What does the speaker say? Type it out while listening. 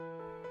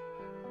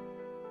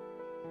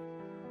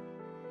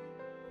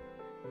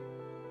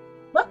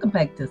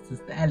back to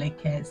Sister Alley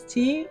Cat's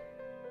Tea,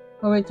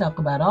 where we talk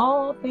about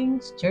all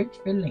things church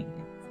related.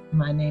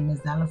 My name is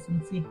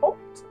Allison C. Holt,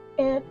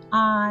 and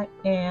I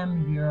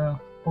am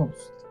your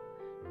host.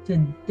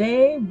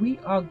 Today we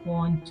are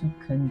going to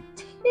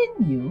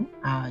continue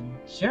our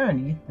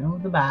journey through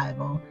the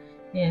Bible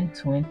in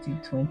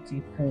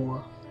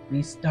 2024.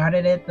 We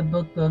started at the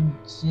book of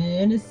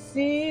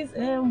Genesis,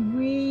 and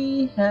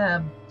we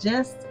have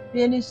just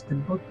finished the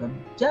book of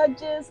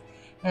Judges,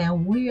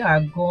 and we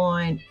are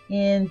going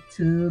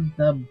into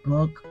the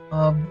book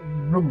of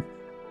Ruth.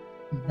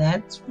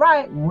 That's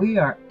right, we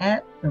are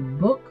at the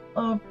book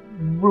of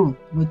Ruth,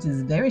 which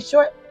is a very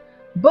short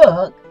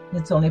book.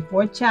 It's only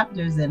 4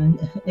 chapters, and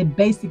it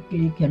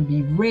basically can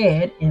be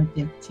read in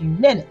 15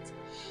 minutes.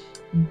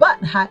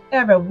 But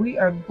however, we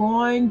are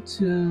going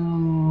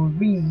to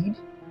read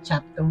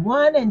chapter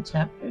 1 and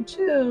chapter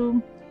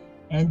 2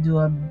 and do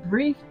a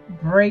brief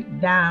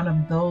breakdown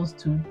of those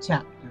 2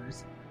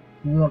 chapters.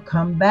 We will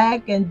come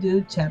back and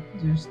do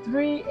chapters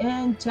 3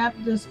 and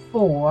chapters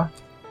 4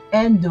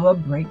 and do a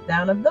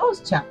breakdown of those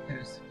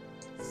chapters.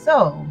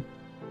 So,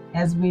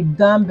 as we've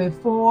done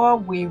before,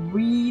 we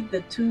read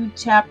the 2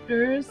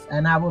 chapters,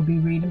 and I will be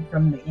reading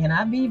from the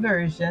NIV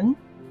version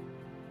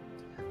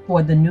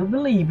for the new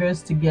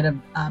believers to get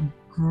a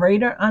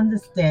greater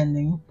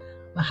understanding.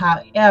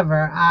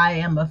 However, I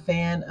am a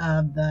fan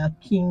of the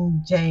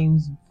King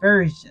James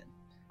Version.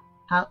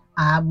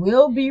 I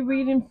will be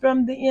reading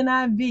from the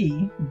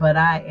NIV, but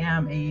I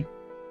am a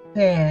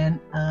fan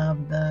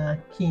of the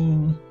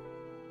King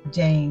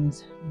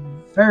James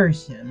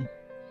Version.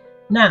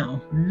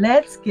 Now,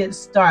 let's get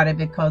started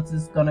because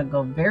it's going to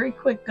go very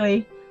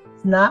quickly.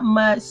 It's not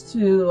much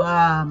to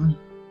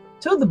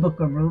the book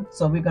of Ruth,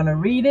 so we're going to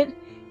read it,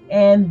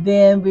 and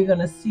then we're going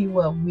to see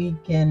what we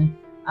can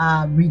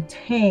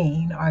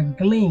retain or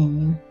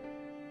glean,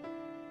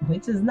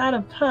 which is not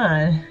a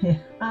pun,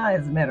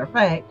 as a matter of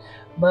fact,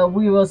 but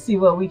we will see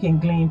what we can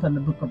glean from the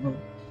book of Ruth.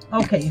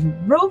 Okay,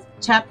 Ruth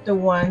chapter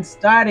 1,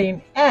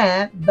 starting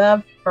at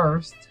the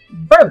first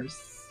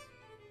verse.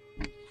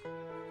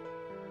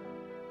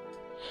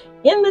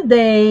 In the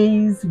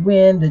days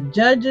when the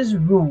judges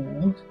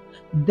ruled,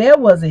 there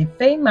was a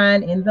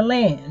famine in the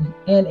land,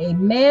 and a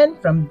man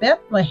from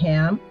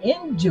Bethlehem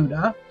in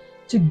Judah,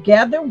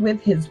 together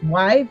with his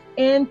wife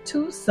and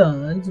 2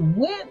 sons,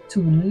 went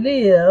to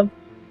live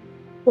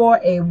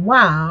for a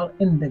while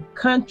in the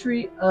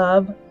country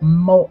of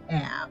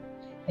Moab.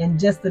 And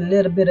just a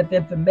little bit of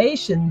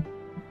information,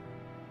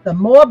 the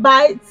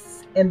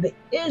Moabites and the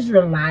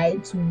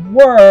Israelites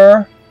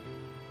were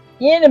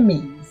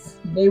enemies.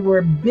 They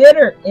were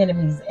bitter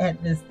enemies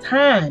at this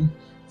time.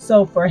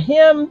 So for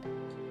him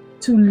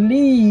to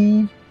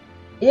leave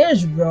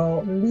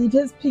Israel, leave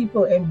his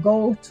people, and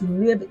go to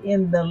live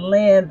in the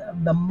land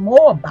of the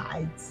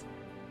Moabites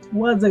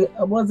was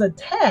a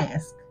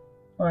task,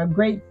 or a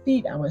great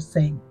feat, I would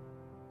say.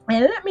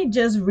 And let me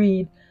just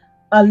read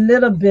a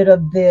little bit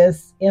of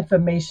this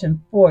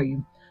information for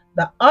you.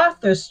 The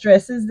author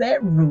stresses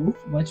that Ruth,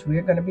 which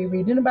we're going to be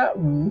reading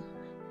about Ruth,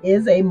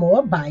 is a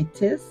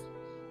Moabitess,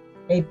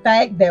 a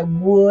fact that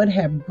would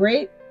have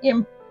greatly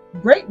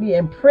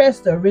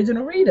impressed the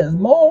original readers.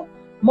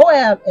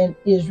 Moab and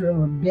Israel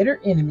were bitter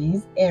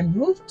enemies, and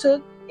Ruth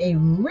took a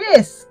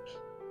risk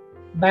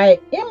by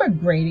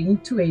immigrating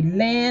to a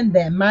land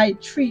that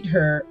might treat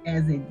her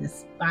as a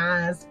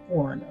despised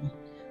foreigner.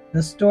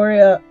 The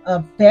story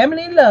of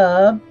family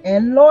love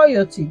and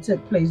loyalty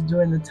took place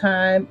during the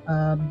time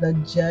of the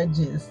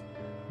judges,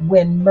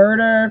 when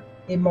murder,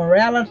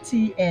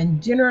 immorality,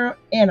 and general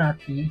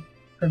anarchy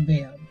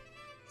prevailed.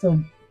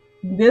 So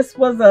this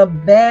was a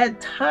bad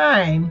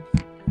time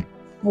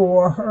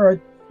for her,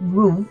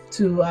 Ruth,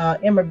 to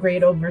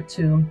immigrate over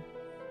to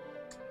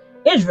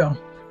Israel.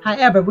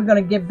 However, we're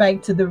going to get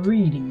back to the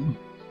reading,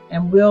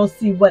 and we'll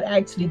see what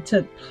actually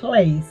took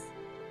place.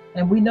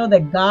 And we know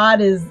that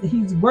God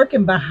he's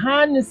working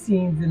behind the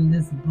scenes in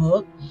this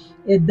book.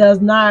 It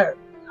does not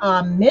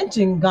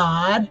mention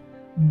God,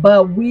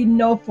 but we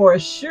know for a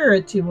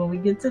surety when we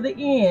get to the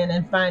end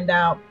and find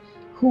out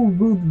who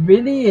Ruth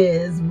really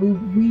is,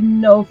 we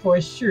know for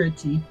a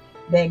surety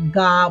that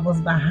God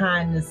was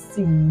behind the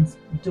scenes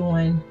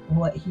doing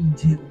what he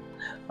do.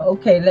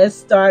 Okay, let's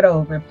start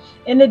over.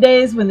 In the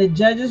days when the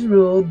judges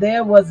ruled,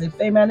 there was a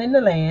famine in the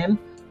land,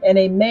 and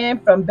a man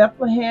from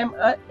Bethlehem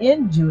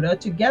in Judah,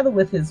 together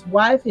with his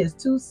wife, his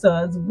 2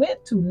 sons,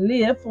 went to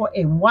live for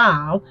a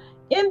while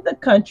in the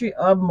country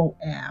of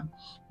Moab.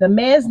 The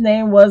man's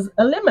name was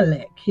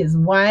Elimelech, his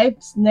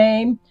wife's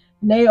name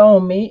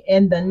Naomi,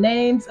 and the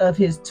names of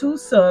his 2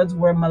 sons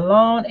were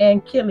Mahlon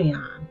and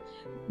Chilion.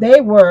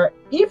 They were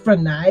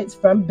Ephraimites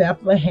from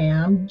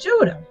Bethlehem,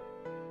 Judah.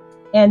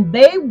 And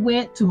they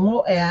went to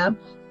Moab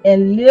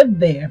and lived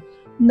there.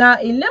 Now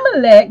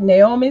Elimelech,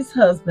 Naomi's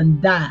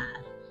husband, died,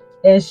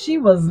 and she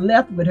was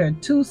left with her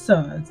 2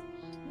 sons.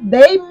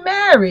 They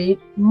married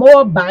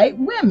Moabite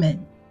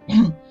women,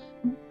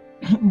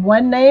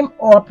 one named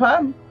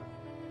Orpah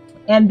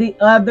and the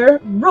other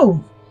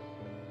Ruth.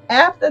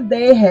 After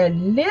they had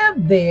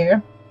lived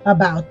there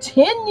about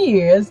 10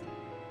 years,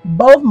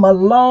 Both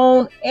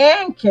Malone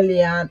and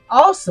Kilian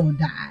also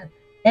died,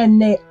 and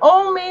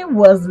Naomi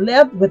was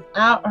left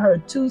without her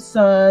two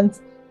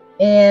sons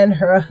and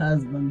her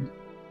husband.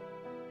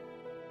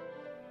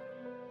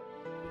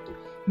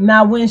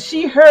 Now, when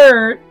she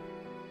heard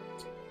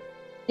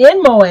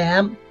in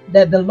Moab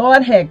that the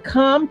Lord had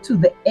come to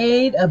the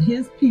aid of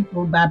his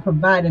people by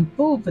providing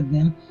food for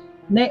them,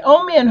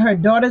 Naomi and her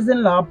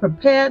daughters-in-law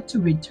prepared to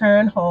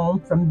return home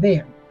from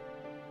there.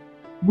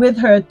 With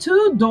her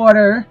two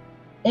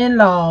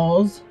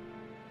daughter-in-laws,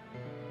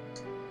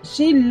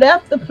 she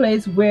left the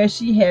place where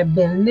she had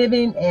been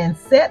living and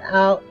set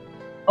out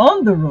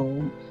on the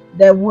road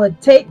that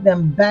would take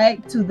them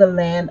back to the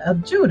land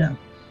of Judah.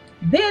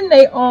 Then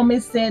Naomi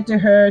said to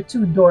her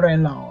two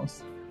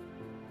daughter-in-laws,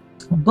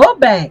 "Go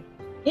back,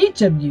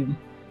 each of you,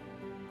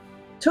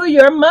 to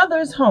your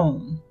mother's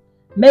home.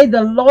 May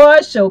the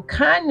Lord show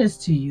kindness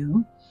to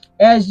you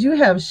as you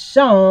have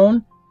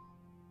shown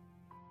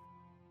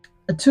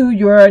to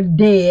your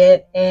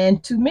dead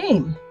and to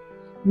me.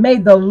 May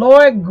the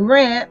Lord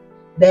grant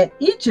that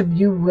each of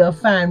you will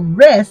find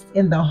rest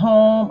in the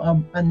home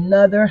of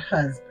another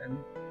husband."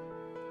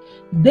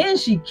 Then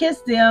she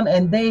kissed them,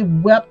 and they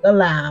wept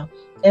aloud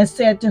and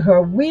said to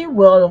her, "We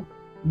will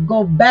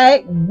go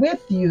back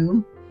with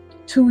you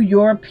to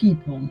your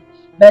people."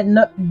 But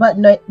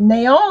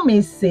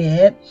Naomi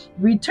said,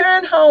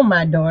 "Return home,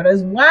 my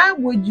daughters. Why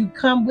would you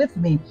come with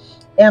me?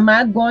 Am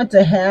I going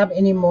to have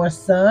any more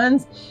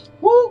sons?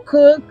 Who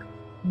could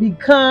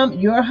become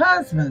your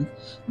husbands?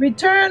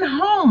 Return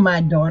home, my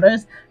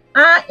daughters.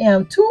 I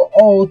am too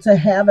old to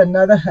have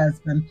another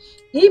husband.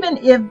 Even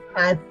if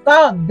I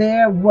thought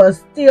there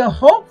was still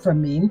hope for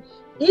me,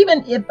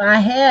 even if I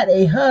had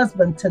a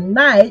husband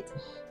tonight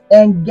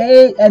and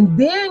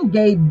then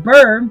gave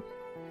birth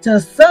to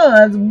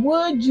sons,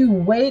 would you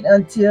wait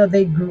until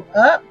they grew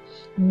up?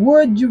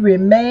 Would you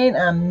remain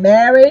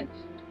unmarried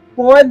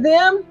for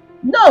them?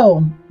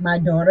 No, my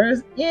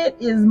daughters, it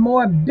is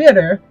more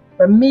bitter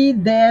for me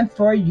than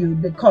for you,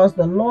 because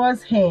the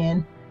Lord's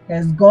hand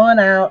has gone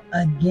out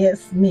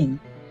against me."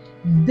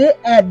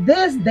 At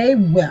this they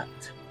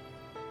wept.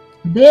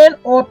 Then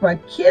Orpah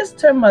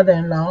kissed her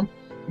mother-in-law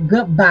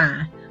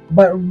goodbye,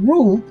 but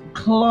Ruth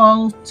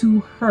clung to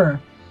her.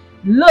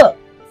 "Look,"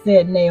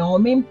 said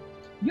Naomi,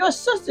 "your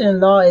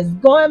sister-in-law is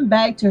going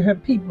back to her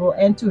people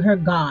and to her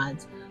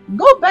gods.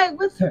 Go back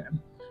with her."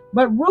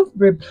 But Ruth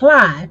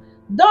replied,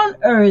 "Don't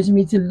urge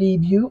me to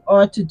leave you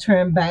or to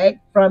turn back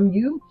from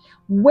you.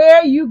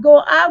 Where you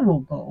go, I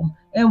will go,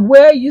 and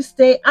where you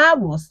stay, I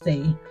will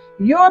stay.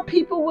 Your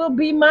people will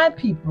be my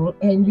people,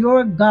 and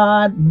your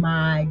God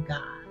my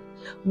God.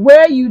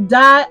 Where you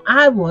die,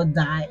 I will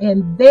die,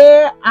 and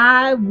there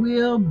I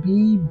will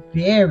be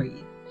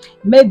buried.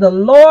 May the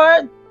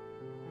Lord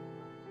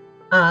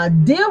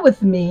deal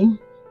with me,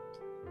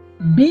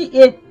 be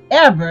it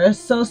ever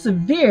so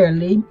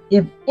severely,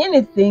 if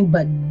anything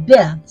but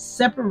death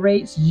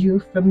separates you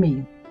from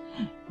me."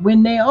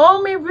 When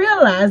Naomi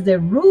realized that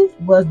Ruth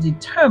was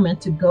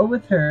determined to go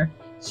with her,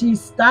 she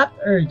stopped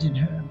urging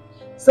her.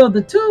 So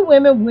the two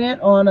women went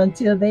on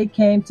until they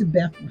came to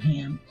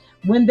Bethlehem.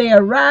 When they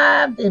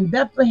arrived in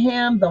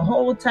Bethlehem, the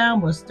whole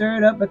town was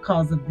stirred up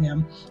because of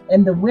them,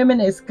 and the women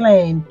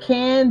exclaimed,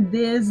 "Can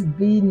this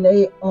be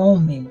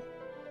Naomi?"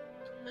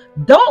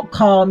 "Don't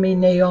call me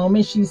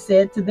Naomi," she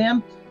said to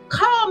them.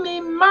 "Call me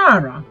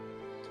Mara,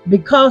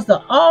 because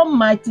the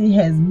Almighty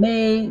has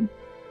made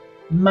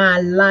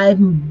my life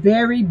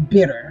very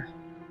bitter.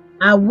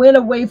 I went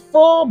away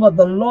full, but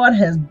the Lord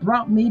has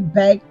brought me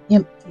back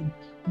empty.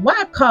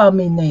 Why call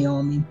me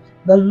Naomi?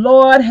 The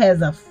Lord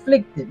has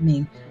afflicted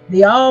me.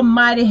 The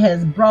Almighty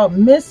has brought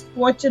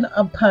misfortune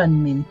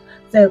upon me."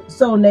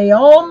 So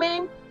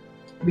Naomi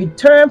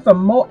returned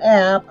from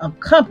Moab,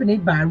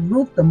 accompanied by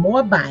Ruth the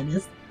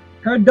Moabitess,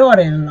 her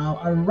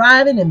daughter-in-law,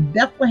 arriving in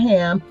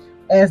Bethlehem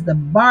as the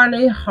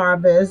barley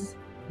harvest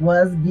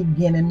was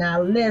beginning.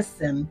 Now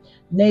listen,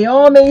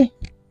 Naomi,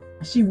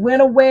 she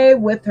went away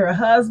with her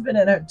husband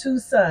and her two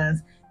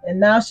sons, and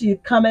now she's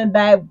coming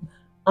back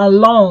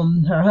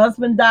alone. Her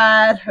husband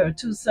died, her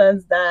two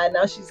sons died.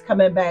 Now she's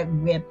coming back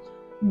with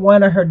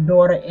one of her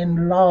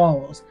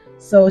daughter-in-laws.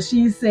 So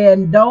she's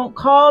saying, "Don't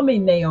call me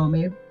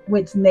Naomi,"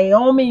 which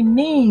Naomi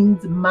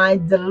means my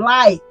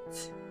delight.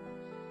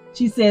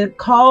 She said,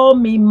 "Call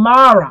me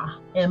Mara,"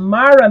 and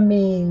Mara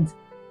means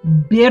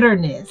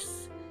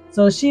bitterness.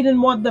 So she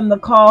didn't want them to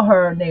call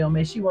her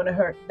Naomi. She wanted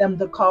them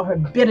to call her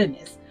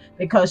bitterness,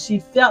 because she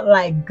felt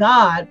like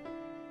God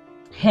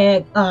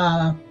had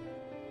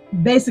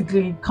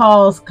basically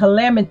caused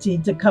calamity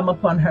to come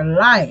upon her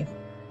life,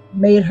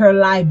 made her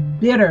life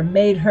bitter,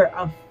 made her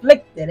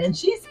afflicted. And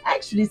she's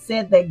actually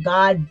said that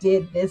God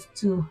did this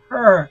to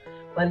her.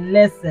 But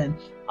listen,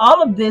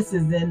 all of this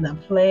is in the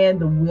plan,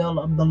 the will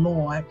of the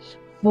Lord,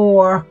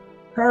 for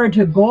her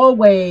to go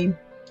away,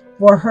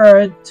 for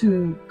her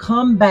to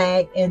come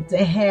back, and to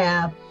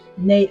have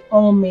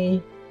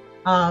Naomi,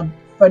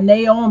 for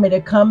Naomi to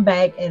come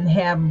back and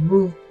have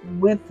Ruth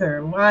with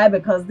her. Why?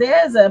 Because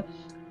there's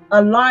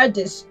a large,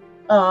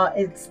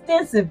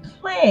 extensive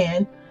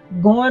plan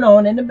going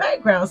on in the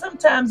background.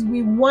 Sometimes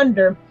we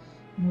wonder,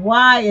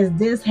 why is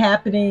this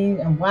happening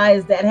and why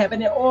is that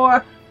happening?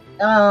 Or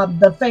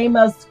the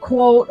famous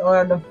quote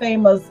or the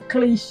famous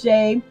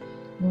cliche,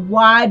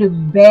 why do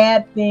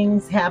bad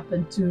things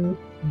happen to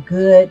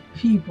good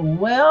people?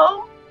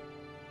 Well,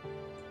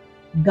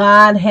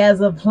 God has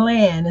a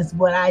plan, is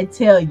what I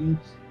tell you.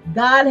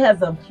 God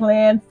has a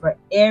plan for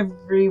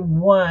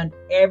everyone,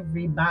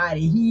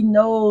 everybody. He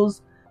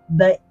knows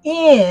the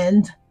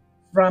end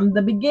from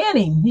the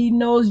beginning. He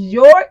knows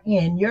your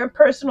end, your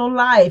personal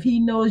life. He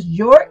knows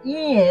your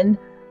end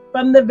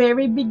from the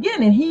very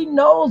beginning. He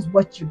knows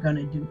what you're going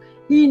to do.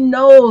 He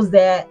knows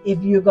that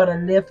if you're going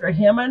to live for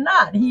Him or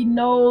not. He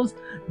knows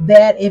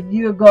that if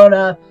you're going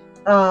to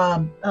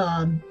um,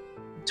 um,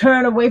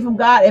 turn away from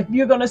God, if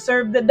you're going to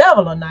serve the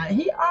devil or not.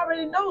 He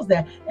already knows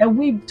that. And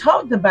we've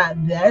talked about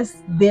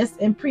this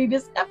in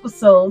previous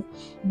episodes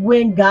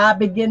when God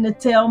began to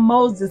tell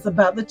Moses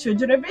about the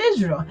children of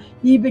Israel.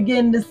 He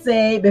began to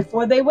say,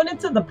 before they went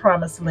into the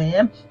promised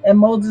land and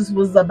Moses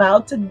was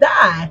about to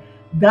die,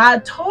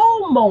 God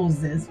told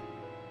Moses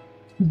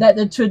that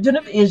the children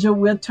of Israel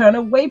will turn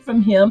away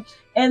from Him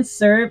and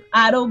serve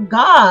idol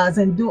gods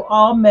and do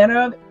all manner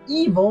of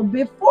evil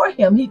before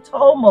Him. He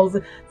told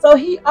Moses. So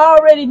he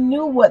already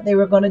knew what they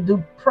were going to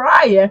do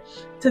prior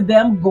to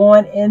them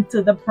going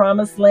into the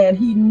promised land.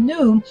 He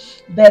knew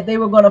that they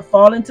were going to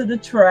fall into the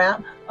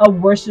trap of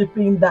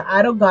worshiping the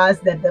idol gods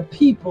that the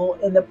people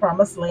in the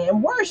promised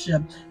land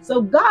worship.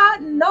 So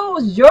God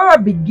knows your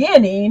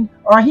beginning,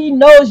 or He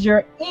knows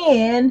your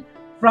end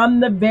from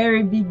the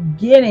very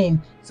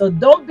beginning. So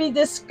don't be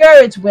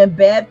discouraged when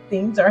bad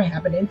things are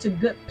happening to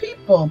good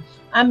people.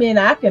 I mean,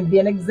 I can be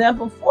an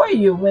example for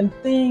you when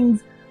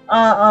things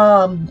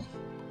go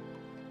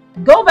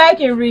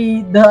back and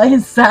read the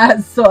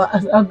inside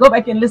source, or go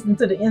back and listen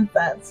to the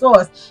inside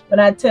source when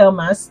I tell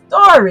my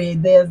story.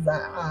 There's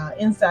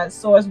inside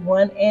source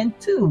 1 and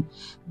 2.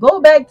 Go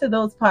back to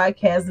those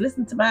podcasts,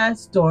 listen to my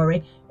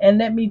story, and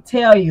let me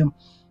tell you,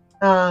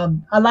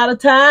 a lot of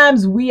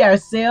times we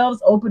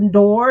ourselves open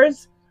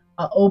doors,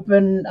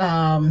 open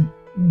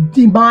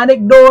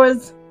demonic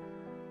doors.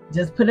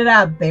 Just put it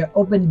out there.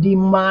 Open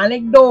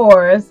demonic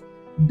doors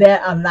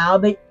that allow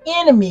the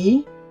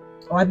enemy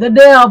or the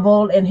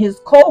devil and his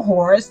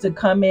cohorts to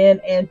come in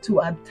and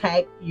to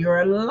attack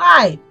your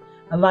life.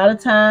 A lot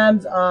of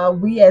times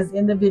we as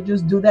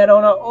individuals do that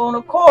on our own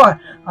accord.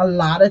 A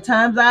lot of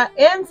times our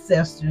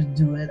ancestors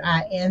do it.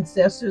 Our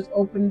ancestors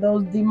open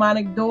those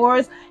demonic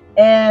doors,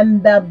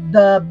 and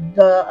their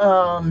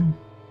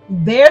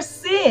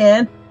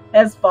sin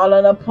has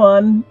fallen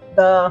upon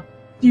the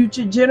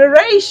future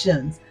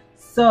generations.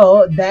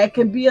 So that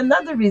could be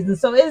another reason.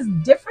 So it's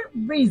different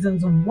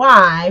reasons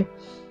why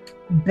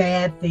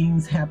bad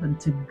things happen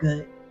to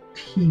good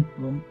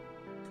people.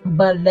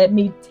 But let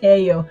me tell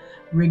you,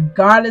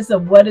 regardless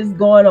of what is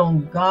going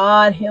on,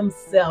 God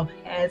Himself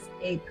has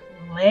a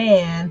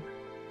plan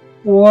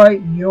for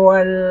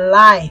your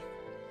life.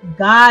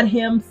 God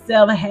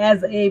Himself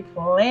has a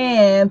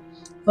plan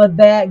for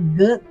that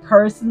good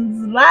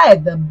person's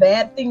life. The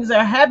bad things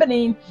are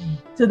happening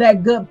to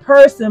that good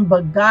person,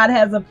 but God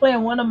has a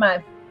plan. One of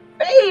my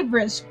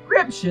favorite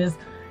scriptures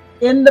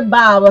in the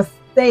Bible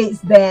states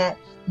that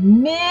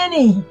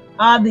many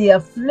are the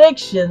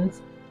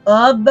afflictions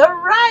of the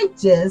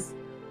righteous,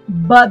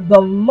 but the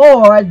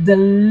Lord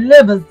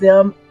delivers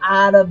them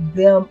out of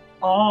them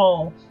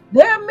all.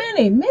 There are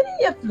many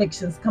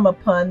afflictions come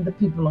upon the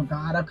people of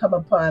God, or come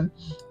upon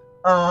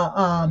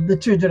the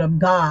children of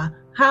God.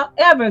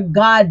 However,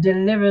 God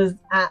delivers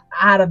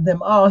out of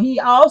them all. He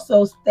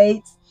also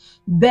states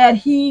that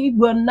He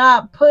will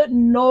not put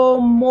no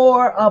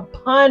more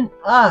upon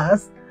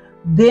us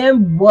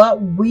than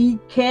what we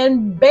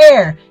can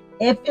bear.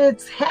 If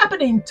it's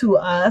happening to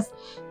us,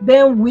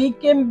 then we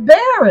can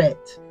bear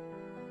it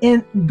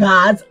in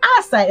God's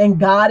eyesight. And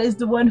God is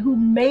the one who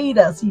made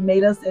us. He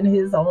made us in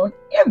His own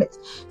image.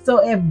 So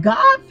if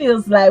God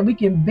feels like we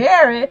can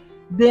bear it,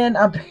 then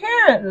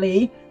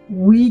apparently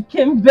we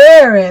can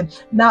bear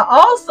it. Now,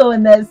 also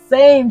in that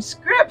same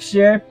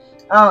scripture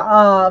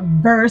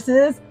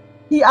verses,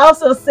 He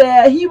also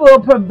said He will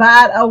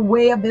provide a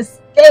way of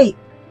escape.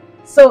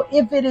 So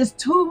if it is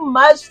too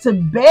much to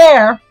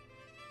bear,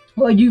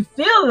 or you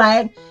feel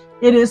like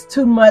it is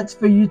too much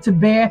for you to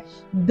bear,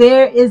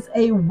 there is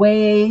a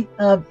way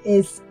of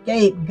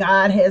escape.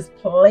 God has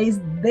placed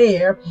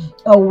there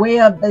a way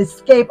of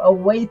escape, a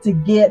way to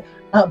get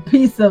a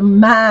peace of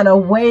mind, a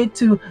way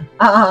to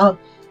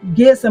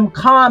get some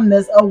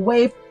calmness, a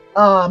way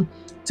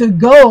to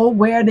go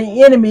where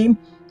the enemy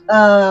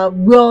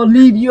will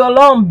leave you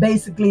alone.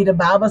 Basically, the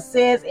Bible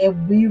says if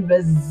we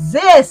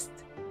resist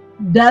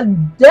the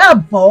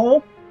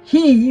devil,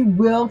 he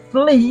will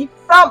flee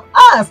from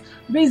us.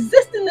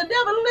 Resisting the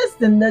devil.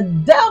 Listen, the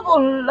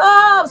devil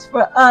loves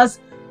for us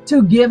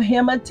to give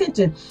him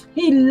attention.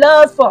 He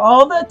loves for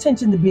all the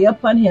attention to be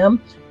upon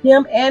him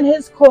and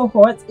his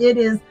cohorts. It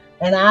is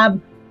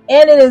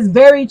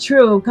very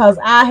true, because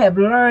I have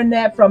learned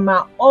that from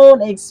my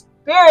own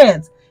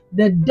experience.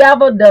 The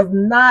devil does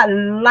not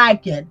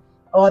like it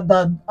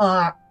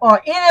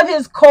or any of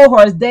his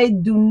cohorts, they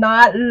do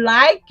not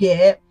like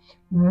it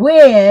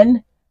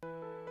when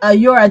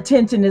your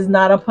attention is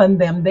not upon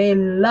them. They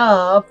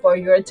love for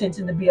your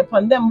attention to be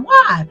upon them.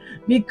 Why?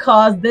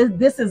 Because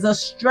this is a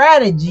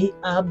strategy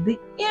of the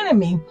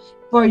enemy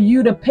for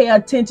you to pay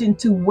attention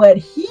to what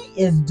he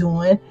is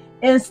doing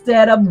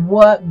instead of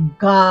what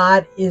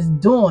God is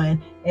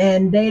doing.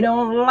 And they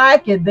don't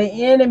like it. The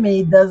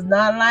enemy does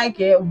not like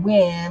it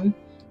when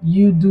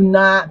you do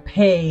not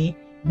pay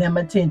them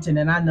attention.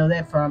 And I know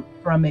that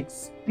from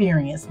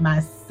experience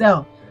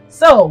myself.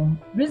 So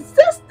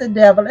resist the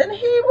devil and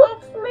he will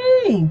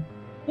flee.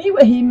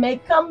 He may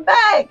come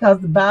back, because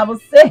the Bible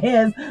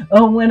says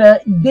when a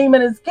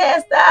demon is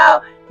cast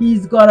out,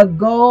 he's going to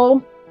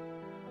go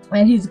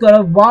and he's going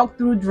to walk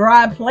through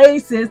dry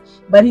places,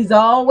 but he's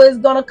always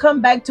going to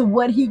come back to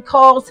what he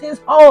calls his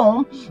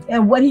home.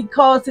 And what he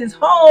calls his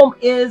home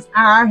is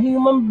our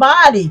human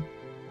body.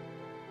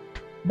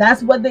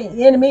 That's what the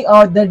enemy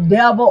or the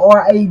devil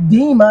or a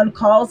demon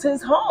calls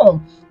his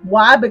home.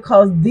 Why?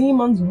 Because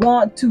demons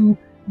want to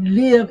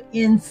live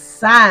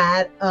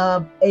inside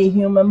of a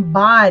human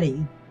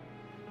body.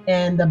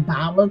 And the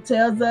Bible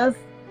tells us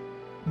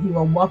he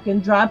will walk in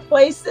dry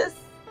places.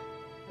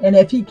 And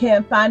if he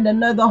can't find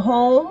another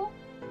home,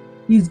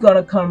 he's going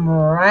to come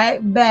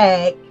right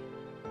back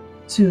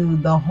to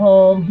the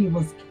home he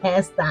was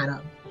cast out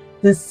of,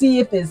 to see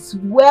if it's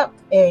swept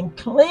and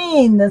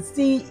clean, to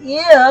see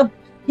if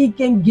he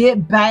can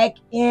get back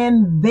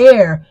in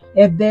there.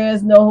 If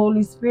there's no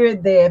Holy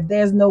Spirit there, if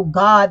there's no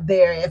God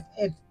there,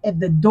 if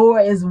the door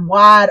is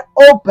wide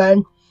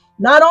open,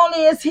 not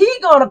only is he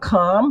going to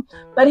come,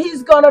 but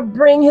he's going to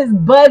bring his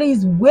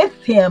buddies with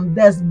him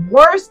that's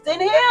worse than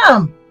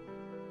him.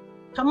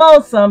 Come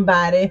on,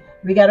 somebody.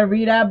 We got to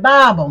read our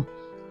Bible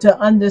to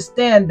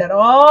understand that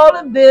all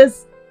of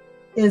this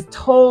is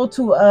told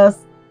to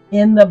us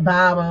in the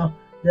Bible.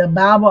 The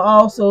Bible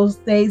also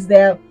states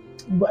that,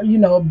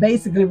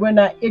 basically we're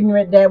not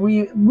ignorant, that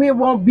we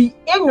won't be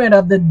ignorant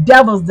of the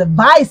devil's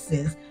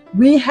devices.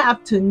 We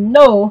have to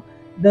know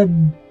the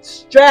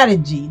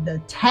strategy, the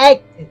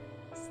tactics,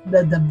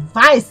 the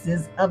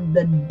devices of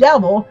the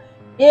devil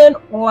in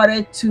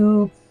order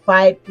to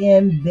fight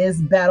in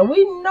this battle.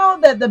 We know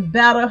that the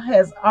battle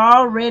has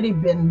already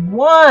been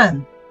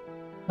won.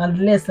 But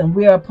listen,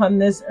 we are upon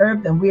this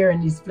earth and we are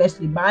in these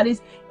fleshly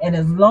bodies. And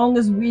as long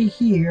as we're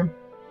here,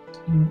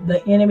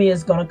 the enemy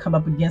is going to come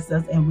up against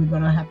us and we're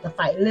going to have to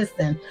fight.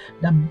 Listen,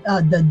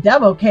 the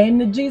devil came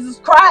to Jesus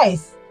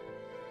Christ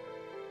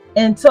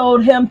and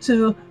told him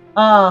to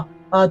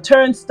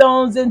turn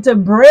stones into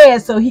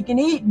bread so he can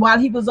eat while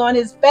he was on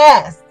his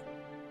fast.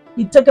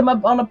 He took him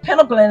up on a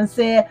pinnacle and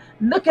said,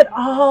 look at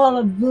all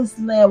of this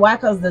land. Why?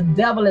 Because the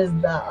devil is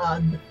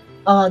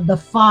the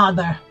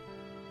father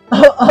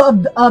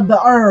of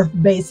the earth,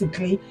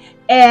 basically.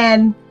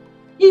 And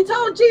he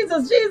told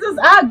Jesus,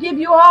 I'll give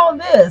you all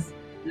this.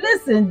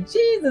 Listen,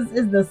 Jesus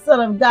is the Son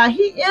of God.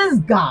 He is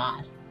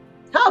God.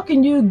 How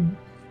can you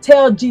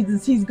tell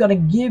Jesus he's going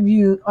to give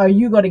you, or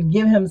you're going to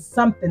give him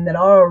something that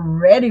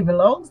already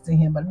belongs to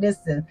him? But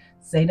listen,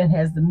 Satan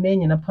has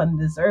dominion upon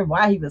this earth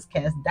while he was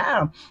cast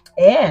down.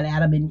 And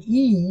Adam and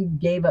Eve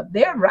gave up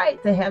their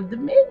right to have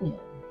dominion.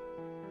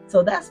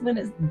 So that's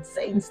when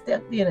Satan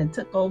stepped in and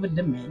took over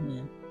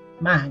dominion.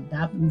 My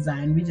God, from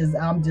Zion,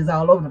 I'm just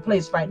all over the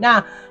place right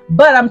now.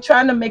 But I'm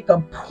trying to make a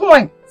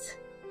point.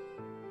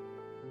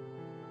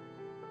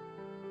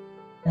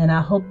 And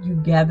I hope you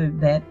gathered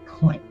that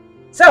point.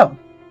 So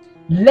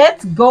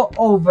let's go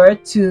over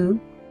to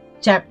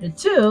chapter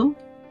 2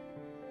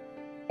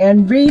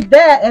 and read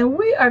that. And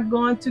we are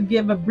going to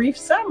give a brief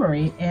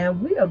summary and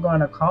we are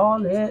going to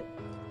call it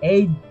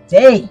a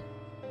day.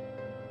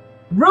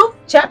 Ruth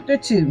chapter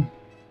 2.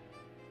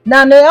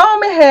 Now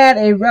Naomi had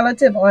a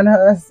relative on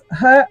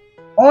her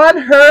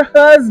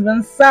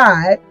husband's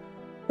side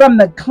from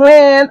the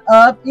clan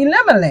of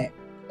Elimelech,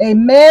 a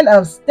man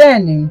of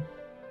standing,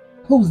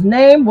 whose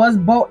name was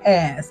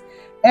Boaz.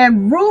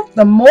 And Ruth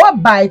the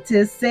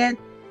Moabitess said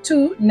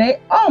to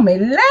Naomi,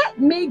 let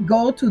me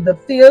go to the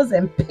fields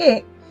and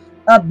pick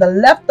up the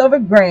leftover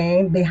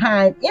grain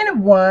behind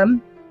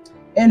anyone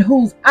in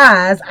whose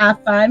eyes I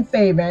find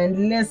favor.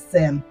 And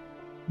listen,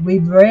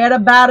 we've read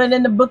about it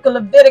in the book of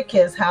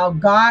Leviticus, how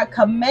God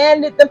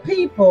commanded the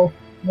people,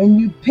 when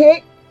you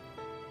pick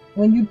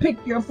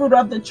your fruit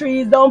off the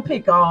trees, don't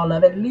pick all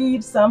of it.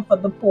 Leave some for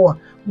the poor.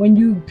 When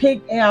you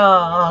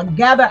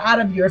gather out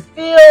of your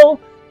field,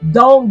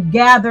 don't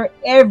gather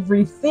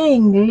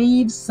everything.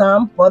 Leave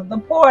some for the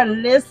poor.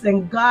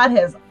 Listen, God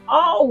has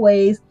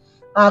always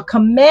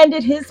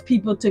commanded his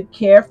people to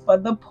care for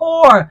the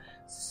poor.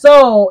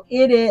 So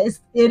it is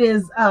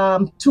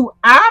to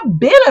our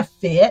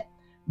benefit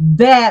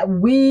that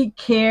we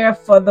care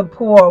for the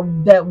poor,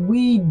 that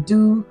we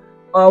do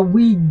or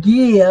we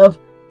give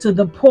to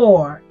the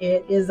poor.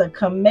 It is a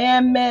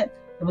commandment.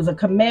 It was a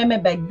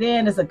commandment back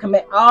then. It's a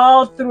commandment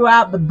all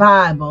throughout the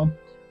Bible.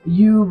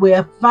 You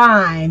will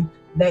find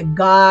that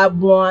God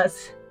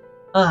wants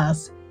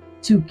us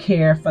to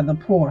care for the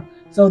poor.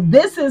 So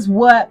this is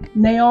what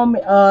Naomi,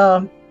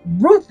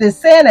 Ruth is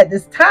saying at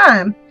this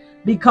time,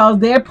 because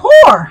they're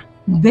poor.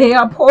 They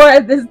are poor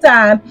at this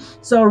time.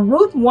 So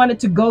Ruth wanted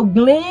to go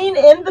glean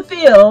in the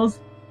fields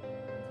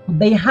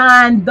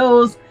behind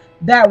those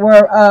that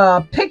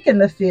were picking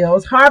the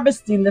fields,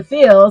 harvesting the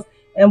fields,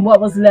 and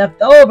what was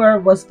left over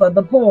was for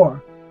the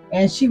poor.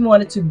 And she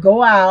wanted to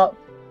go out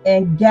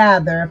and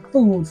gather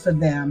food for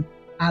them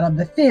out of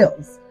the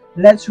fields.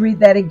 Let's read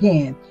that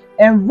again.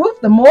 And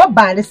Ruth the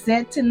Moabitess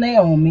said to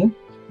Naomi,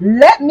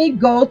 "Let me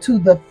go to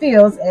the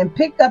fields and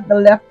pick up the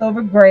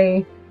leftover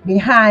grain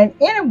behind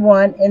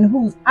anyone in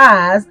whose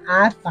eyes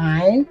I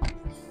find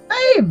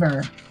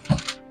favor."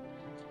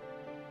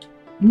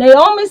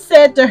 Naomi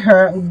said to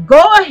her,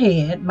 "Go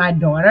ahead, my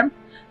daughter."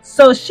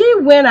 So she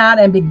went out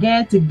and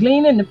began to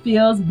glean in the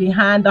fields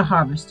behind the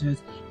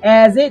harvesters.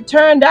 As it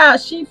turned out,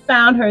 she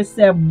found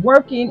herself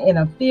working in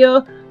a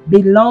field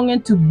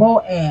belonging to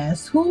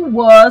Boaz, who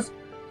was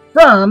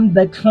from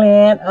the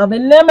clan of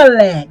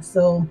Elimelech.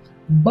 So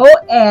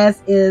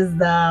Boaz is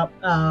a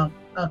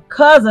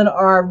cousin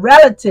or a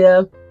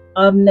relative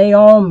of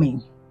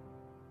Naomi.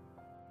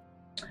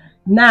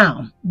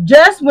 Now,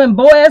 just when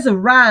Boaz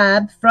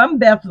arrived from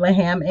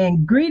Bethlehem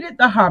and greeted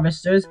the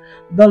harvesters,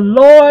 "The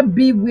Lord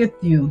be with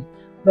you.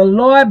 The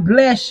Lord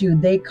bless you,"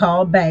 they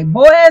called back.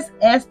 Boaz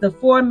asked the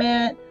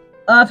foreman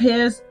of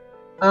his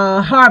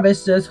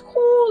harvesters,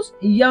 "Whose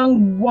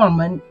young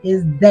woman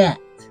is that?"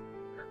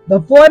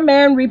 The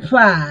foreman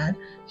replied,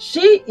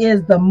 "She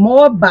is the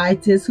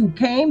Moabitess who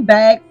came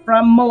back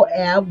from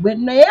Moab with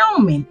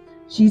Naomi.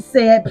 She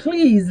said,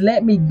 'Please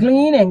let me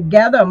glean and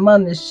gather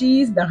among the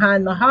sheaves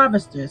behind the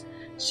harvesters.'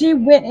 She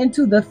went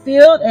into the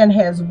field and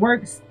has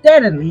worked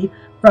steadily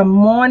from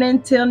morning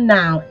till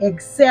now,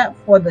 except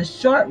for the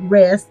short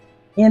rest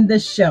in the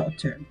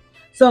shelter."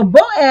 So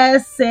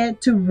Boaz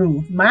said to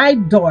Ruth, "My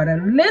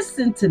daughter,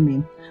 listen to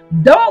me.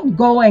 Don't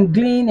go and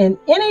glean in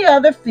any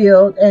other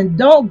field, and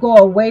don't go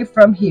away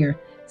from here.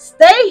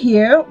 Stay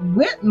here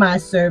with my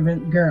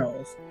servant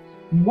girls.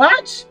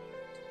 Watch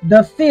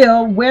the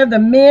field where the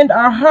men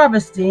are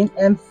harvesting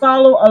and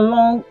follow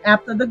along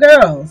after the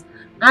girls.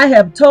 I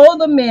have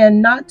told the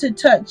men not to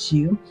touch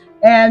you,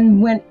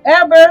 and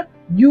whenever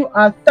you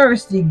are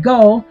thirsty,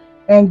 go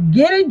and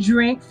get a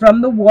drink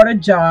from the water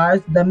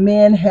jars the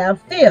men have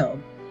filled."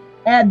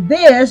 At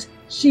this,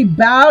 she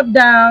bowed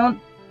down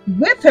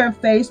with her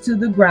face to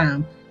the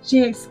ground.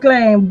 She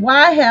exclaimed,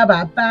 "Why have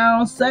I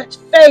found such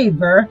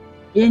favor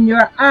in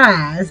your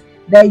eyes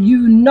that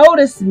you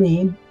notice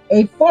me,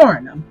 a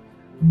foreigner?"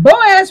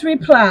 Boaz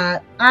replied,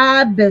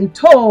 "I've been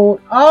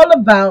told all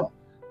about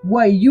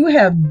what you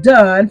have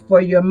done for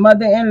your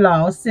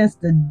mother-in-law since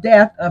the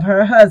death of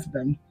her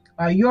husband,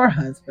 or your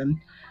husband,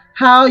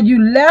 how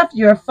you left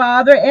your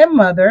father and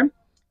mother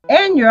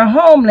and your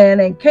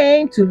homeland and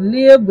came to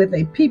live with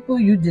a people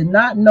you did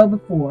not know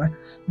before.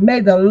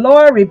 May the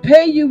Lord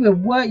repay you with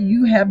what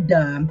you have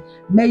done.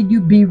 May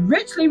you be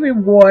richly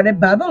rewarded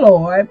by the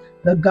Lord,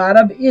 the God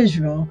of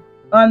Israel,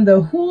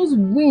 under whose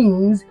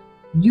wings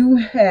you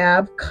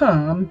have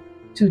come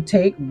to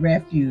take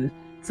refuge."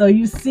 So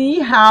you see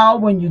how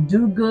when you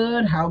do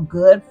good, how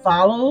good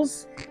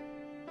follows?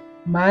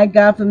 My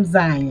God from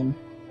Zion.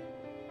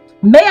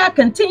 "May I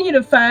continue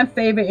to find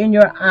favor in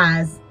your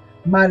eyes,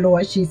 my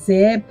Lord," she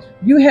said.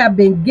 You have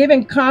given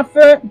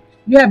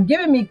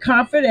me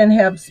comfort and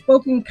have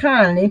spoken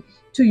kindly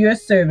to your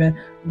servant,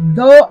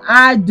 though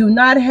I do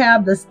not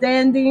have the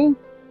standing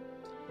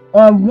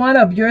on one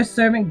of your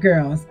servant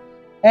girls."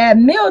 At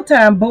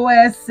mealtime,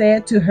 Boaz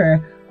said to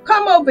her,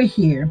 "Come over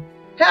here.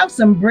 Have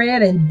some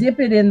bread and dip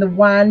it in the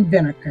wine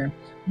vinegar."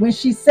 When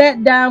she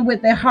sat down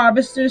with the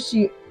harvesters,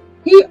 he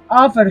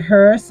offered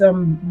her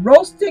some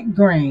roasted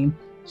grain.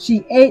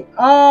 She ate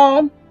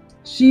all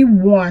she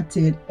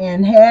wanted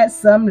and had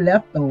some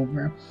left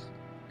over.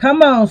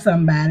 Come on,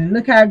 somebody.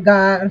 Look how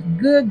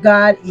good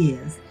God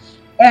is.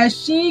 As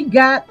she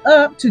got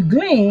up to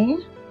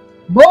glean,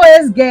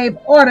 Boaz gave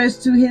orders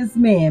to his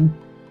men.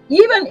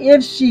 "Even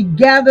if she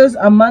gathers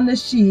among the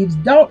sheaves,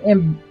 don't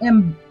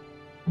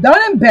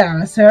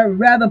embarrass her.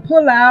 Rather,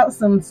 pull out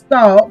some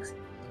stalks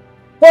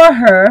for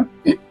her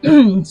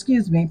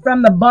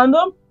from the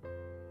bundle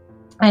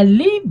and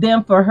leave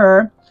them for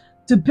her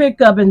to pick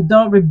up, and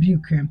don't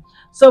rebuke her."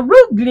 So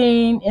Ruth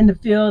gleaned in the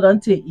field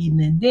until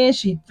evening. Then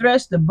she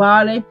threshed the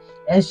barley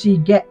and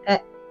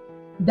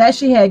that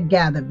she had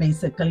gathered,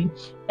 basically,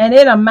 and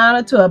it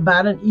amounted to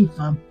about an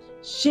ephah.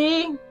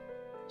 She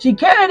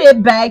carried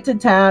it back to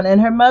town, and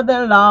her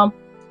mother-in-law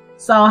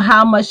saw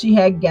how much she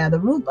had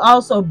gathered. Ruth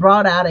also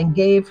brought out and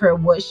gave her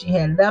what she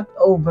had left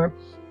over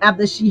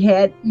after she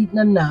had eaten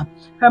enough.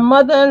 Her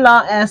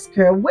mother-in-law asked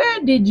her, "Where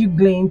did you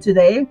glean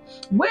today?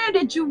 Where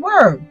did you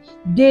work?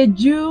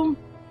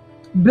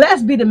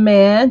 Blessed be the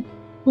man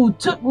who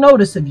took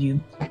notice of you."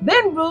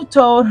 Then Ruth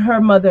told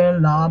her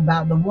mother-in-law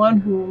about the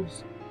one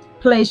whose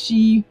place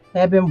she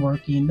had been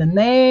working. "The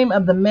name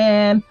of the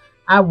man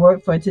I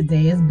work for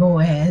today is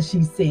Boaz,"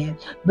 she said.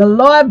 "The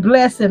Lord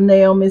bless him,"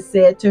 Naomi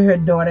said to her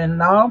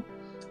daughter-in-law.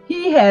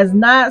 "He has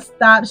not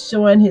stopped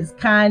showing his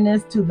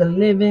kindness to the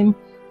living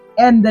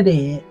and the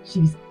dead."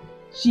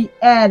 She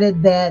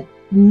added that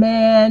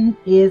man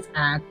is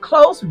our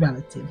close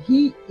relative.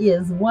 He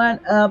is one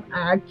of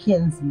our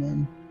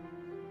kinsmen.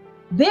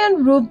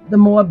 Then Ruth the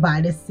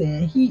Moabitess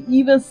said, he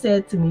even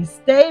said to me,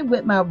 stay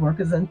with my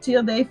workers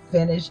until they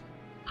finish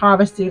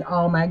harvesting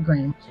all my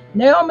grain.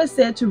 Naomi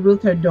said to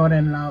Ruth, her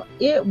daughter-in-law,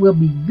 it will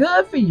be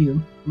good for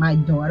you, my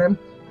daughter,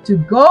 to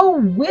go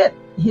with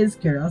his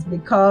girls,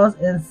 because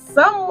in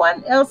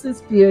someone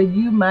else's field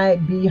you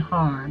might be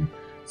harmed.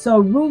 So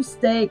Ruth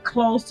stayed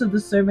close to the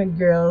servant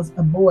girls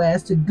of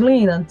Boaz to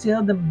glean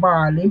until the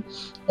barley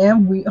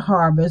and wheat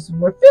harvests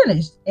were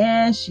finished,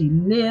 and she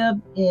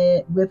lived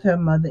with her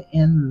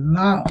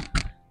mother-in-law.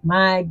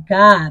 My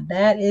God,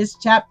 that is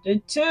chapter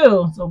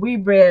 2. So we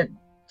read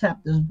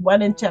chapters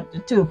 1 and chapter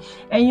 2.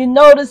 And you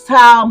notice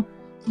how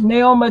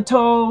Naomi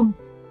told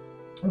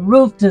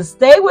Ruth to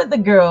stay with the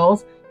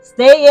girls,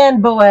 stay in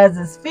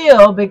Boaz's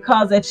field,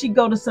 because if she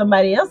go to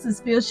somebody else's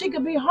field, she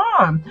could be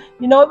harmed.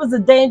 You know, it was a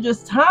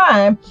dangerous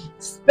time,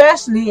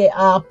 especially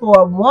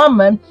for a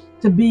woman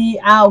to be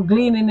out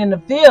gleaning in the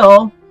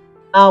field,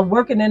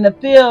 working in the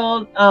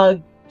field,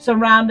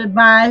 surrounded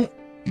by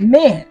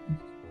men.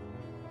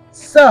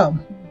 So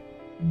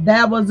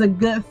that was a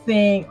good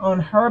thing on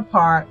her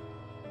part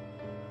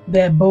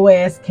that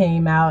Boaz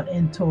came out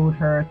and told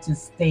her to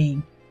stay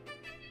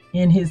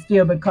in his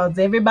field, because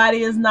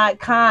everybody is not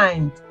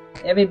kind.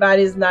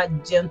 Everybody is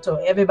not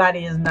gentle.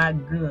 Everybody is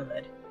not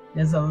good.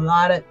 There's a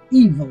lot of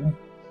evil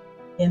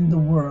in the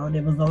world.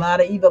 There was a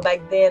lot of evil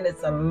back then.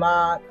 It's a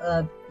lot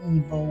of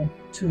evil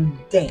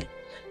today.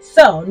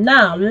 So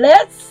now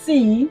let's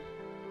see.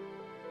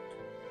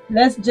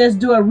 Let's just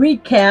do a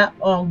recap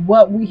on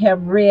what we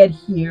have read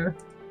here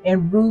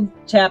in Ruth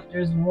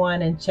chapters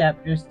 1 and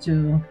chapters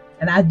 2.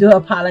 And I do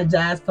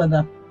apologize for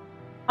the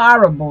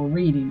horrible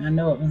reading. I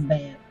know it was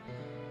bad.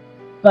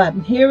 But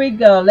here we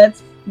go.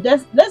 Let's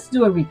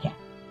do a recap.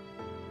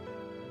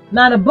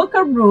 Now, the book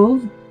of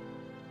Ruth,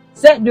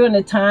 set during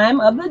the time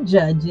of the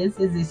judges,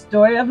 is a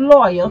story of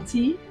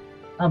loyalty,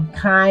 of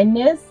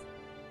kindness,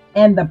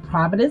 and the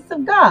providence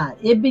of God.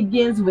 It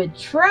begins with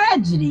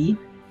tragedy,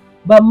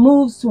 but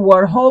moves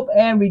toward hope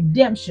and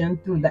redemption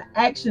through the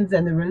actions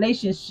and the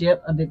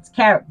relationship of its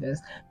characters.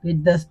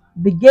 The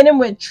beginning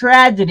with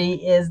tragedy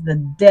is the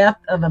death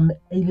of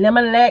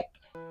Elimelech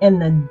and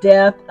the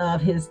death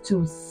of his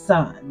 2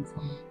 sons.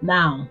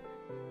 Now,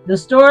 the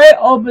story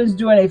opens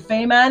during a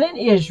famine in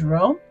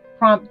Israel,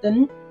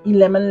 prompting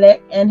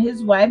Elimelech and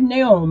his wife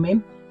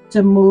Naomi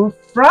to move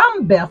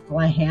from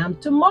Bethlehem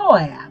to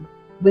Moab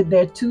with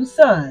their 2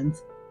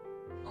 sons,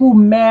 who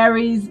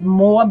marries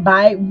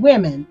Moabite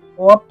women,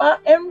 Orpah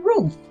and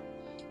Ruth.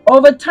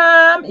 Over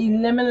time,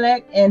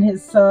 Elimelech and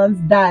his sons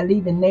die,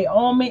 leaving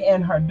Naomi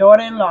and her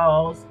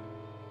daughter-in-laws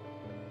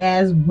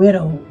as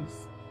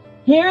widows.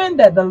 Hearing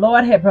that the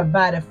Lord had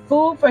provided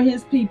food for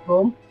his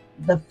people,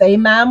 the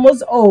famine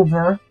was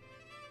over.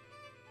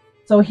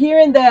 So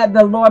hearing that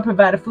the Lord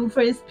provided food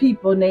for his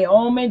people,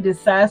 Naomi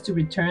decides to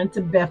return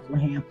to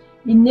Bethlehem.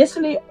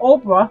 Initially,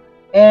 Orpah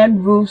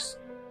and Ruth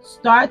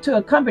start to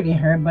accompany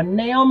her, but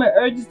Naomi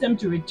urges them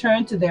to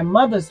return to their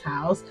mother's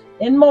house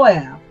in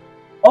Moab.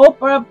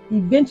 Orpah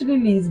eventually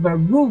leaves, but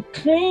Ruth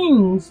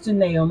clings to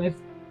Naomi,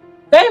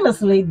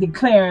 famously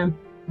declaring,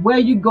 where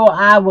you go,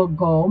 I will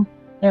go,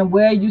 and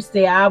where you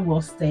stay, I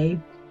will stay.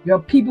 Your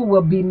people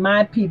will be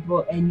my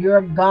people, and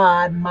your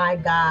God, my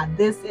God.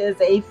 This is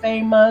a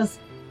famous,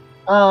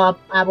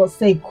 I would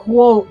say,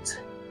 quote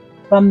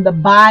from the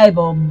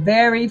Bible,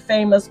 very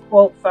famous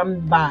quote from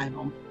the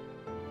Bible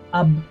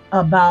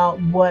about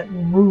what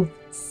Ruth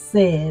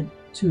said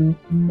to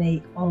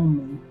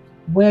Naomi.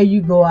 Where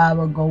you go, I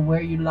will go.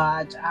 Where you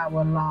lodge, I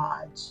will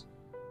lodge.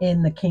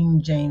 In the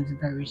King James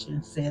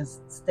Version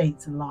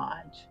states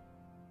lodge.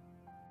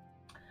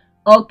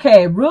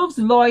 Okay, Ruth's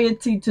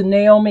loyalty to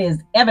Naomi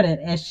is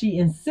evident as she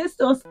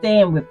insists on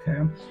staying with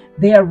her.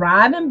 They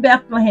arrive in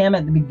Bethlehem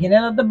at the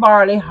beginning of the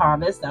barley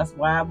harvest. That's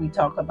why we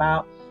talk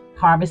about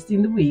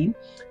harvesting the wheat,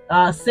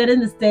 setting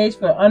the stage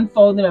for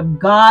unfolding of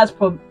God's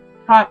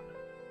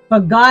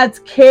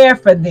care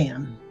for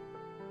them.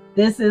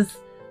 This is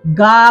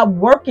God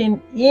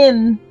working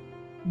in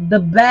the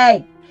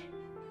back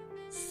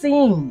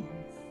scenes.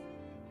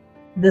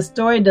 The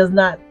story does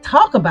not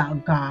talk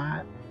about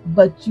God,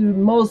 but you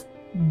most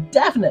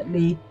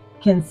definitely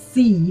can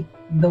see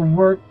the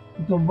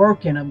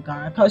working of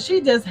God, because she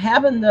just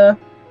happened to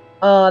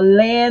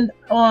land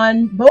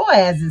on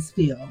Boaz's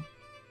field.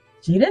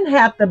 She didn't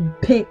have to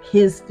pick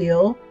his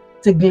field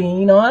to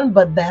glean on,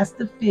 but that's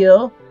the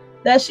field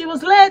that she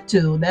was led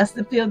to. That's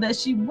the field that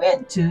she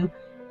went to,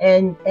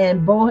 and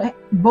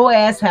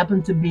Boaz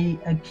happened to be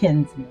a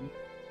kinsman.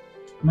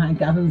 My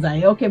God,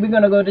 okay, we're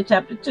going to go to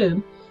chapter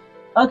 2.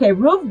 Okay,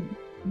 Ruth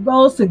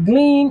goes to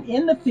glean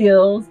in the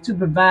fields to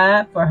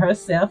provide for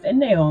herself and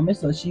Naomi,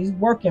 so she's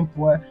working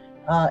for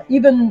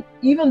even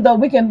though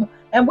we can,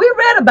 and we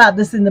read about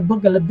this in the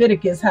book of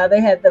Leviticus, how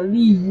they had to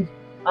leave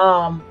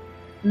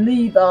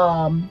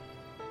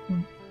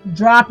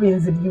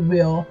droppings, if you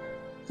will,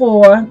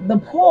 for the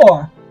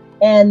poor.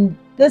 And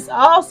this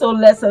also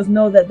lets us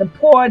know that the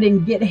poor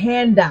didn't get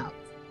handouts.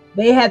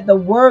 They had to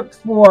work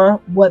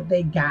for what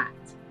they got.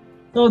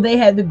 So they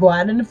had to go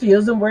out in the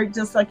fields and work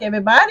just like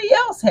everybody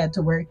else had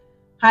to work.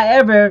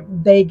 However,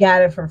 they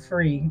got it for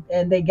free,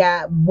 and they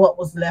got what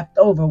was left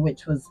over,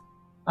 which was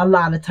a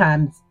lot of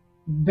times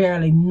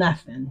barely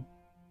nothing.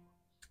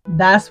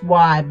 That's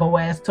why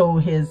Boaz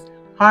told his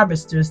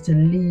harvesters to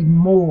leave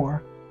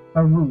more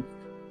for Ruth.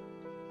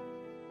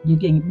 We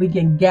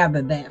can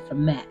gather that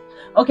from that.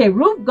 Okay,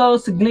 Ruth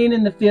goes to glean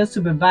in the fields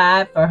to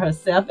provide for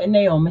herself and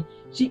Naomi.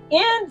 She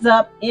ends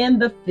up in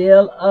the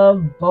field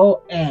of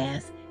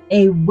Boaz,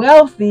 a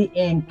wealthy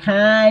and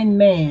kind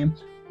man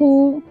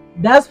who,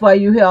 that's why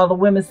you hear all the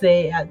women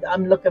say,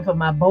 I'm looking for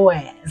my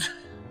Boaz.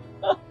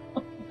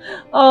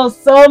 Oh,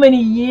 so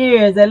many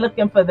years they're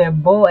looking for their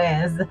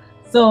Boaz.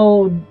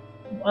 So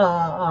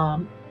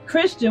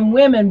Christian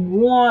women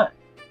want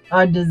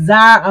or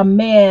desire a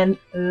man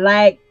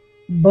like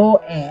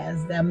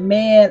Boaz,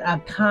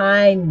 a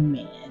kind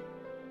man,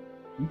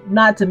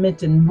 not to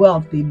mention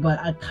wealthy,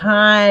 but a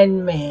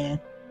kind man,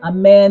 a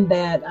man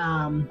that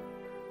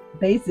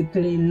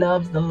basically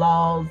loves the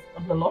laws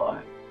of the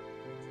Lord.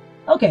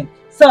 Okay,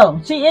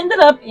 so she ended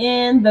up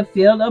in the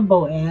field of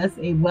Boaz,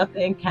 a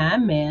wealthy and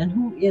kind man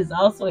who is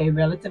also a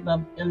relative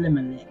of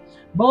Elimelech.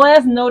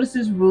 Boaz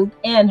notices Ruth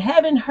and,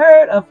 having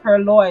heard of her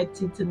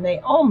loyalty to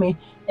Naomi,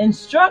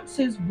 instructs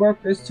his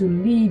workers to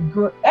leave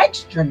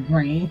extra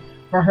grain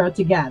for her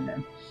to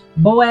gather.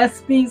 Boaz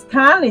speaks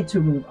kindly to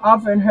Ruth,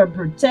 offering her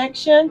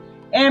protection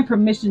and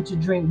permission to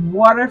drink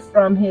water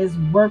from his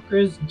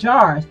workers'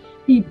 jars.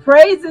 He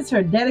praises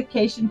her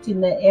dedication to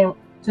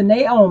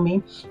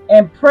Naomi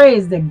and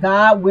prays that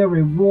God will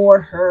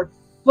reward her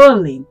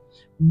fully.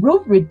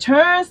 Ruth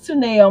returns to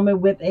Naomi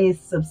with a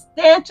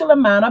substantial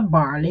amount of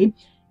barley,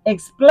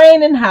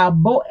 explaining how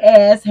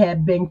Boaz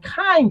had been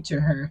kind to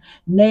her.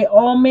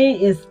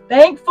 Naomi is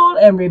thankful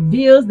and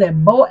reveals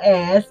that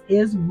Boaz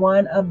is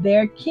one of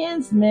their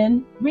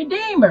kinsmen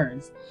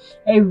redeemers,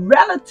 a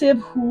relative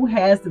who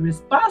has the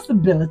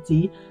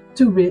responsibility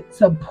to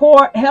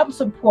help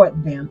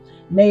support them.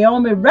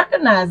 Naomi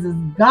recognizes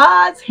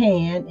God's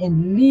hand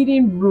in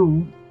leading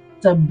Ruth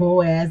to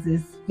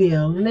Boaz's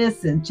field.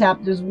 Listen,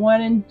 chapters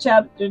 1 and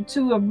chapter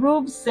 2 of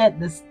Ruth set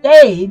the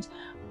stage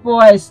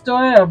for a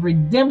story of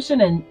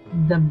redemption and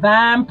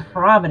divine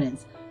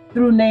providence.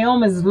 Through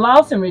Naomi's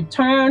loss and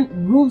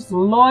return, Ruth's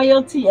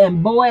loyalty,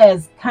 and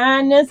Boaz's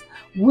kindness,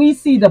 we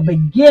see the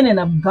beginning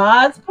of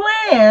God's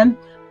plan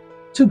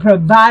to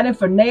provide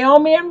for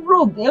Naomi and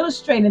Ruth,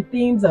 illustrating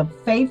themes of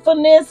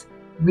faithfulness,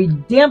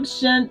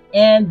 redemption,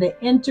 and the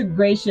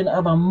integration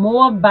of a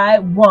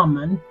Moabite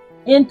woman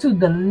into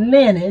the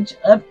lineage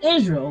of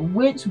Israel,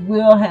 which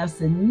will have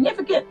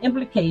significant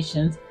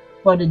implications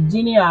for the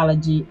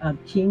genealogy of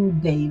King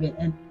David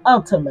and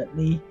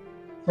ultimately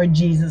for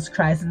Jesus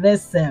Christ.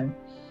 Listen,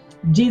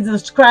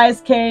 Jesus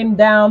Christ came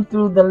down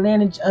through the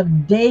lineage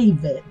of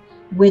David,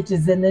 which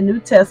is in the New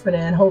Testament,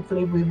 and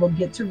hopefully we will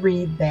get to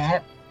read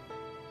that.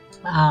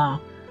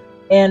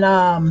 And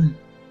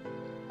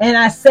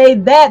I say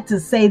that to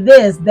say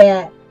this,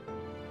 that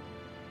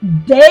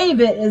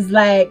David is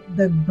like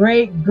the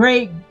great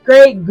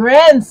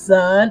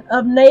grandson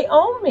of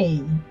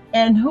Naomi,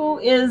 and who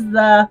is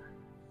the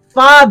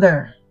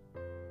father?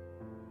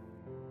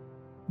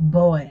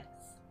 Boaz,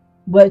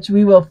 which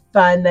we will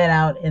find that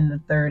out in the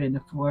 3rd and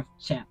the 4th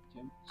chapter.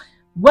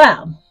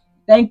 Well,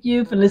 thank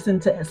you for listening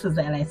to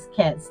Sister Alex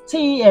Cat's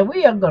Tea, and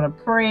we are going to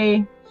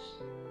pray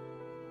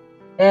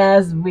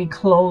as we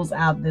close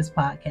out this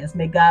podcast.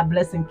 May God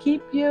bless and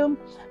keep you.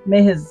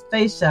 May his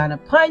face shine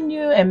upon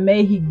you, and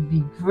may he be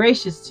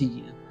gracious to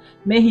you.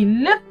 May he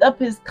lift up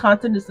his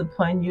countenance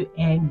upon you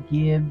and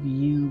give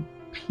you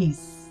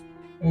peace.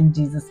 In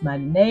Jesus'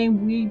 mighty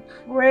name we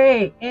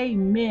pray.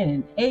 Amen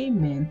and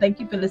amen.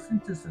 Thank you for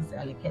listening to Sister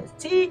Alex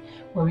Tea,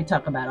 where we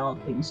talk about all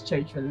things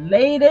church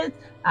related.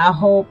 I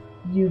hope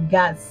you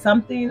got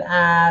something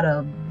out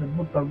of the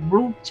book of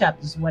Ruth,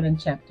 chapters 1 and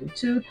chapter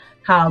 2.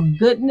 How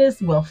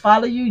goodness will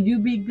follow you. You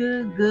be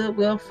good, good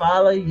will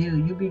follow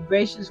you. You be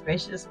gracious,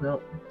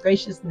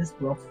 graciousness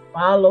will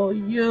follow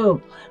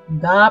you.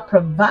 God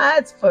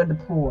provides for the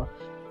poor.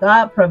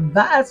 God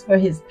provides for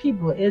his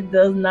people. It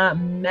does not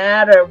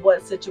matter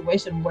what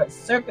situation, what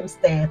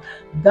circumstance.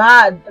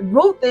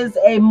 Ruth is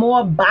a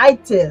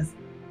Moabitess,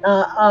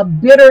 a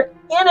bitter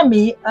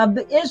enemy of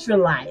the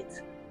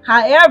Israelites.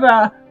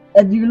 However,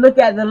 if you look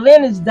at the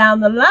lineage down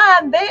the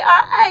line, they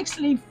are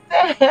actually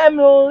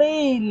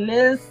family.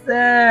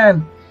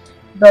 Listen,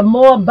 the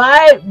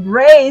Moabite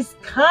race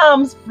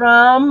comes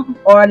from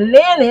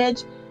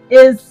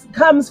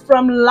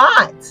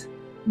Lot.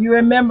 You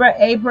remember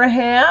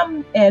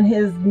Abraham and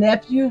his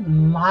nephew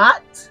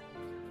Lot?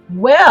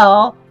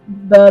 Well,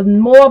 the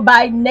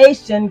Moabite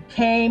nation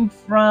came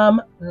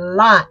from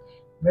Lot.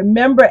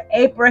 Remember,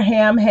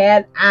 Abraham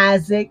had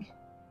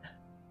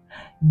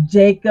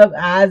Jacob,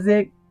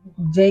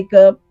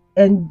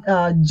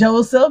 and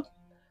Joseph.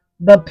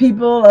 The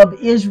people of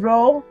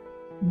Israel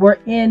were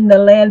in the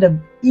land of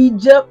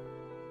Egypt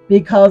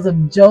because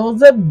of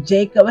Joseph.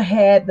 Jacob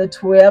had the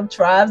 12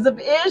 tribes of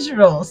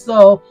Israel.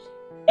 So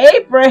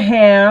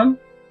Abraham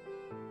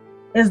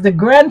is the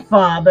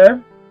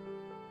grandfather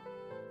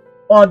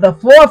or the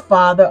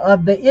forefather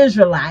of the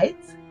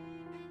Israelites.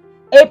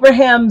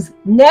 Abraham's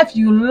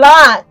nephew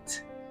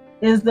Lot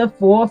is the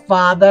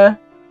forefather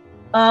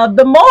of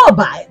the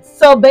Moabites.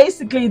 So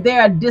basically, they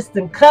are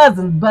distant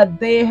cousins, but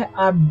they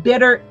are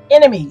bitter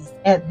enemies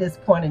at this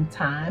point in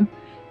time.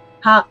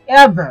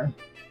 However,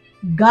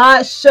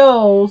 God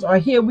shows, or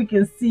here we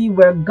can see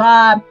where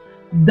God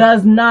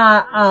does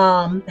not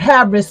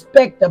have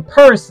respect of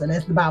person,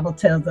 as the Bible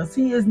tells us.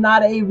 He is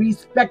not a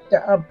respecter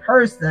of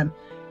person.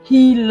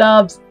 He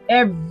loves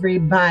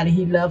everybody.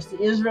 He loves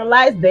the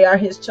Israelites. They are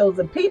his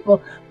chosen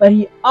people, but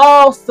he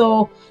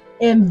also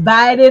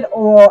invited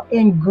or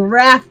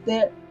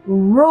engrafted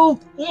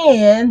Ruth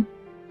in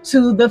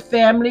to the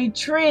family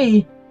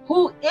tree,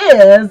 who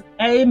is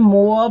a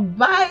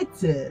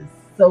Moabitess.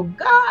 So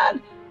God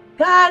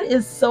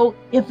is so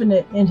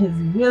infinite in his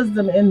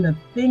wisdom and the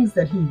things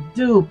that he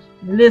do.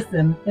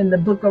 Listen, in the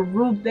book of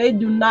Ruth, they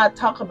do not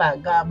talk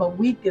about God, but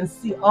we can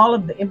see all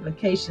of the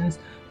implications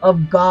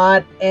of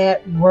God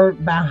at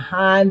work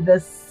behind the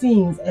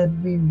scenes as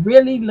we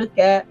really look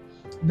at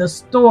the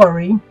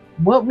story,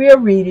 what we're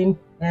reading,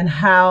 and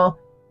how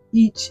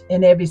each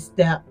and every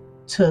step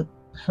took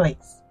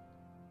place.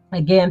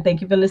 Again,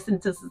 thank you for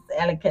listening to Sister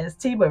Alec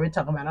T, where we're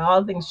talking about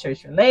all things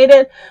church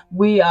related.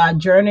 We are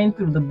journeying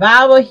through the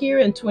Bible here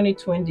in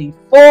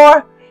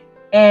 2024.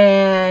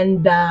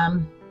 And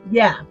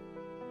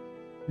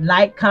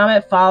like,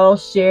 comment, follow,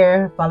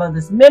 share, follow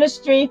this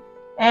ministry.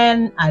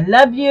 And I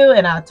love you,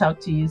 and I'll talk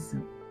to you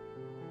soon.